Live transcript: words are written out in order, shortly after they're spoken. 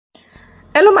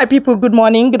Hello, my people. Good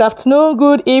morning, good afternoon,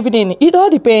 good evening. It all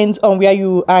depends on where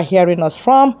you are hearing us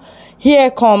from.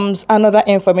 Here comes another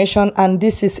information, and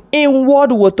this is in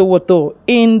word woto woto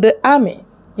in the army.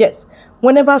 Yes,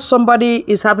 whenever somebody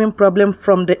is having problem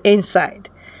from the inside,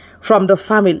 from the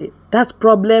family, that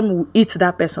problem will eat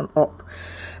that person up.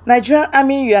 Nigerian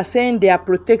army, you are saying they are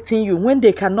protecting you when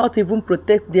they cannot even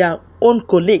protect their own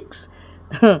colleagues.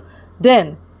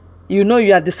 Then you know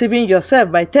you are deceiving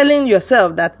yourself by telling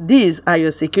yourself that these are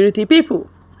your security people.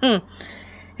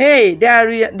 Hey,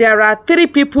 there are 3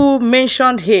 people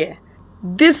mentioned here.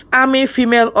 This army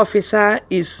female officer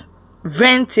is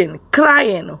venting,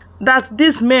 crying that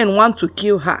these men want to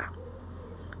kill her.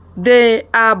 They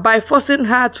are by forcing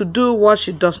her to do what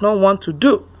she does not want to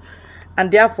do.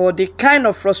 And therefore, the kind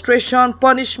of frustration,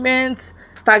 punishment,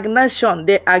 stagnation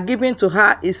they are giving to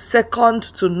her is second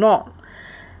to none.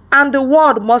 And the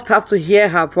world must have to hear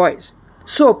her voice.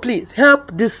 So please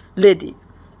help this lady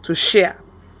to share.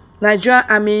 Nigerian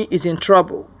army is in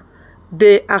trouble.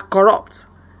 They are corrupt.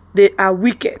 They are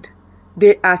wicked.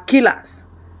 They are killers.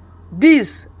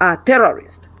 These are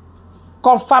terrorists.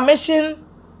 Confirmation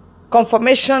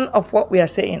of what we are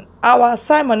saying. Our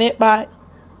Simon Ekpa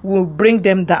will bring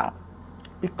them down.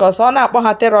 Because on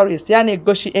our terrorists, they are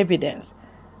negotiating evidence.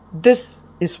 This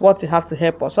is what you have to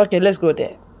help us. Okay, let's go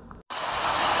there.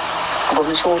 But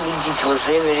we only did it was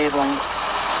very, very wrong.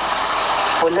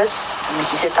 But let's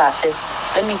visit ourselves.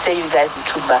 Let me tell you guys the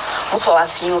truth, but most of our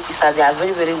senior officers, they are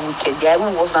very, very wicked. They are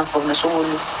even worse than Governor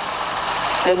Showolu.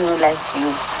 Let me not lie to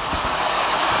you.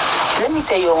 So let me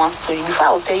tell you one story. Before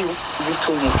I will tell you this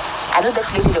story, I know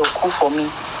definitely they will come for me.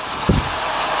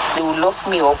 They will lock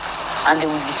me up and they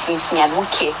will dismiss me. I don't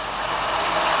care.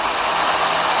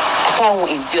 I can't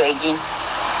endure again.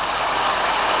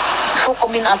 Before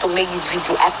coming out to make this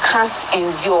video, I can't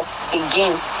endure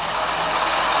again.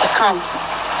 I can't.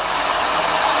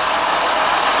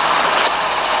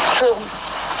 So,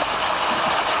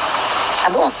 I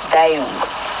don't want to die young.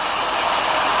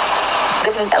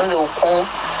 Definitely, I know they will come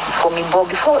for me.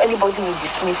 But before anybody will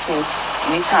dismiss me,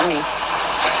 me,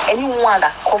 anyone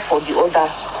that call for the order,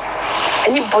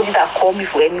 anybody that call me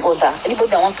for any order,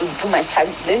 anybody that want to do my child,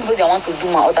 anybody that want to do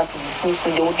my order to dismiss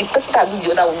me, the person that do the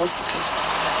order will not see peace.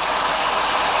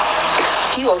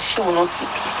 He or she will not see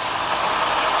peace.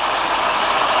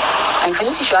 And if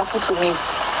anything should happen to me,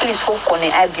 please hold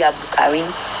Colonel IB Abdulkarim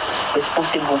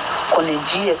responsible, Colonel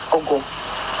GS Ogo,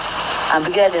 and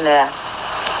bigger than that,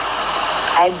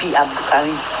 IB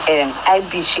Abdulkarim,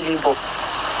 IB Shilibo.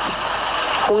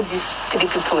 Hold these 3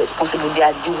 people responsible.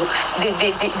 They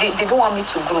don't want me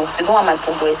to grow. They don't want my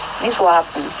progress. This will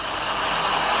happen.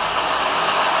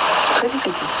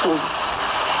 2022.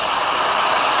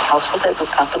 I was supposed to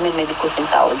Cantonment Medical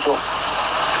Center or job.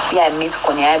 Yeah, I met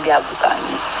Konya Abi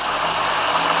Abukani,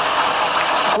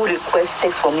 who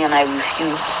requested sex for me and I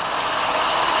refused.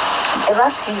 Ever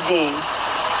since then,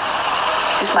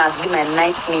 this man has been my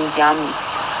nightmare in the army.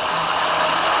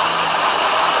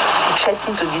 He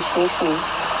threatened to dismiss me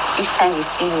each time he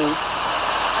see me.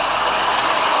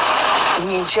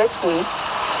 He injects me,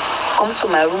 come to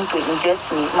my room to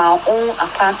inject me. My own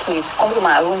apartment, come to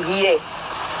my room here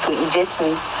to inject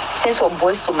me. Send some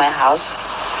boys to my house.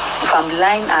 If I'm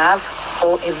lying, I have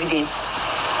all evidence.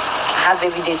 I have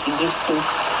evidence against him.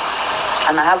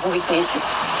 And I have witnesses.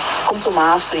 Come to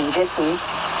my house to inject me.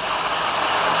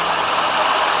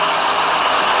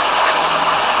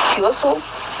 He also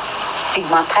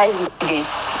stigmatized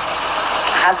evidence.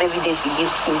 I have evidence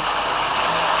against him.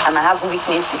 And I have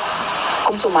witnesses.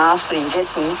 Come to my house to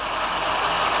inject me.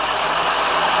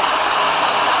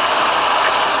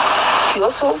 He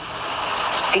also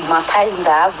stigmatizing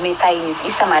that I have mental illness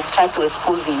each time I try to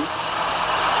expose him,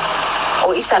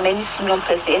 or each time any senior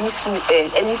person, any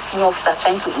senior officer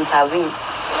trying to intervene,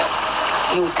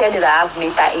 he will tell them that I have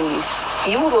mental illness.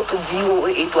 He even wrote to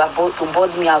DOA to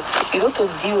board me out. He wrote to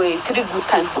DOA 3 good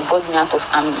times to board me out of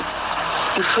army.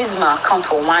 He freezed my account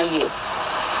for 1 year.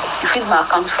 He freezed my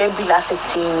account for every last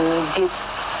 18 date,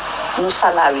 no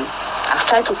salary. I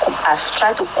cried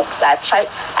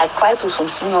to some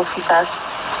senior officers.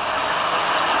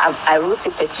 I wrote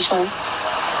a petition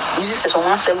using section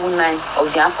 179 of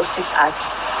the Armed Forces Act.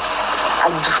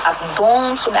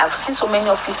 I've seen so many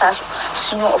officers,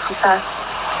 senior officers,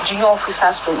 junior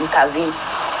officers to intervene,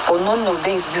 but none of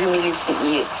them is giving me listen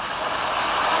here.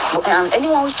 But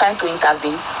anyone who's trying to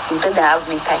intervene, he tell them I have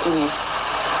mental illness.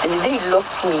 And the day he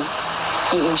locked me,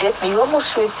 he injected me, he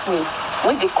almost raped me.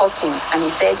 When they caught him and he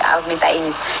said I have mental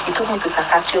illness, he took me to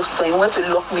psychiatrist hospital. He went to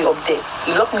lock me up there.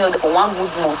 He locked me up there for 1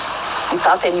 good month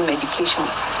without any medication.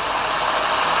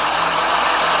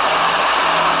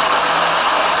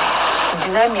 The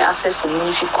deny me access to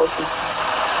military courses.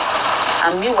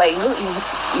 And meanwhile, you know,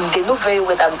 they know very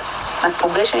well that my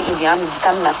progression in the army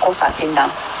determined my course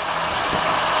attendance.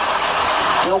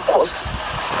 No course.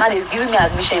 Now they've given me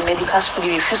admission in medical school,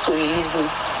 they refuse to release me.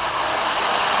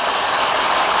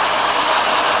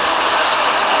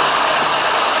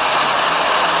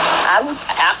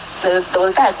 There was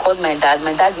a time I called my dad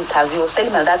interviewed, was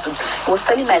telling my dad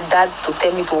to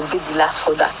tell me to obey the last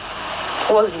order.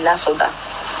 What was the last order?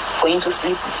 For him to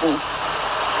sleep with me.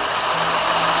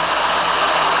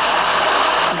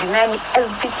 Deny me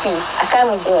everything. I can't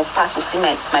even go on pass to see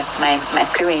my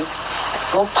parents.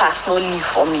 No pass, no leave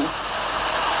for me.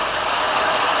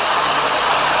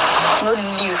 No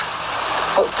leave.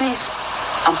 But please,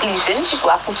 and please, if anything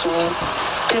will happen to me,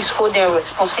 please hold them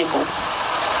responsible.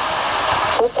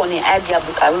 Hold Kone Abi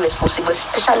Abdulkarim responsible,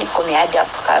 especially Kone Abi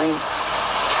Abdulkarim,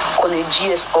 Kone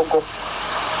GS Ogo.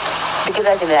 Because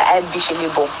I think that I be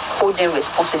hold them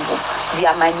responsible. They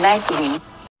are my night team.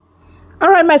 All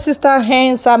right, my sister,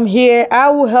 hence I'm here. I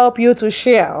will help you to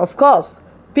share. Of course,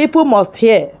 people must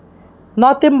hear.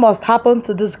 Nothing must happen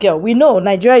to this girl. We know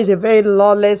Nigeria is a very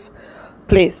lawless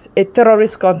place, a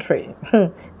terrorist country.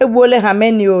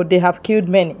 They have killed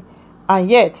many, and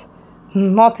yet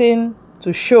nothing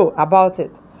to show about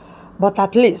it. But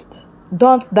at least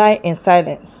don't die in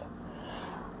silence.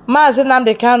 Mazi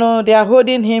Nnamdi Kanu, they are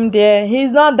holding him there.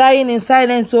 He's not dying in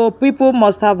silence, so people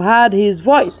must have heard his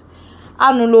voice.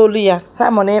 Anulolia,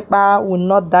 Simon Ekpa will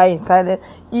not die in silence.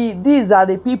 These are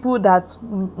the people that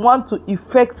want to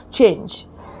effect change.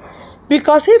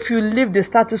 Because if you leave the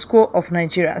status quo of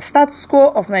Nigeria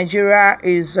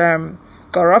is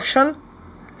corruption,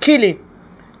 killing,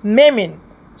 maiming,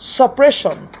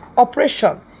 suppression,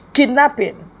 oppression,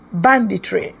 kidnapping,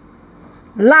 banditry,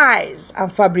 lies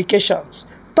and fabrications,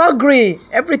 thuggery,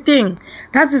 everything.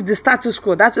 That is the status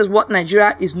quo. That is what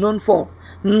Nigeria is known for.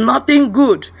 Nothing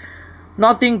good.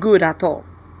 Nothing good at all.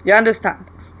 You understand?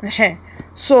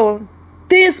 So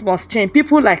things must change.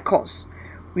 People like us,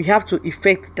 we have to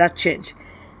effect that change.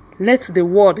 Let the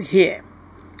world hear.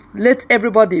 Let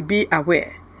everybody be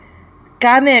aware.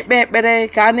 To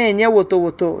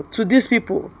these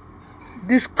people,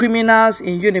 these criminals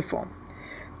in uniform,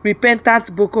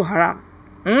 repentant Boko Haram.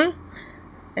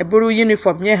 A Buru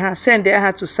uniform, send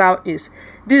their to Southeast.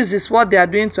 This is what they are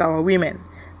doing to our women,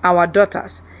 our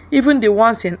daughters. Even the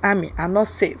ones in army are not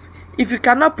safe. If you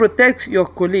cannot protect your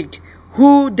colleague,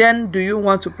 who then do you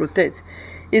want to protect?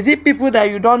 Is it people that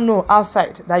you don't know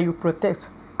outside that you protect?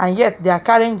 And yet they are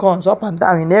carrying guns up and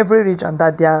down in every region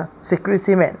that they are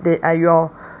security men. They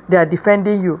are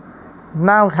defending you.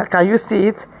 Now can you see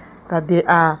it? That they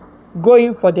are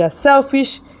going for their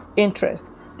selfish interest.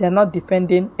 They are not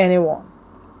defending anyone.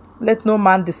 Let no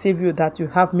man deceive you that you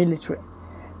have military.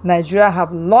 Nigeria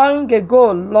have long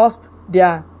ago lost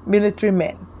their military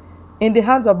men in the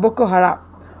hands of Boko Haram.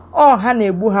 Oh,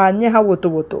 Hanebu ha nye ha woto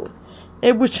woto.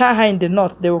 Ebucha ha in the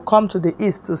north, they will come to the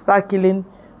east to start killing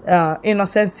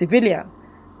innocent civilians.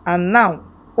 And now,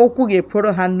 Okuge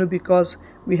Poro Hanu, because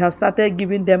we have started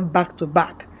giving them back to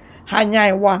back.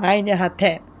 Hanya 1, Hanya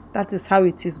 10. That is how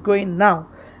it is going now.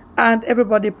 And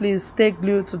everybody, please stay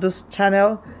glued to this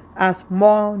channel as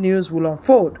more news will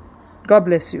unfold. God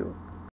bless you.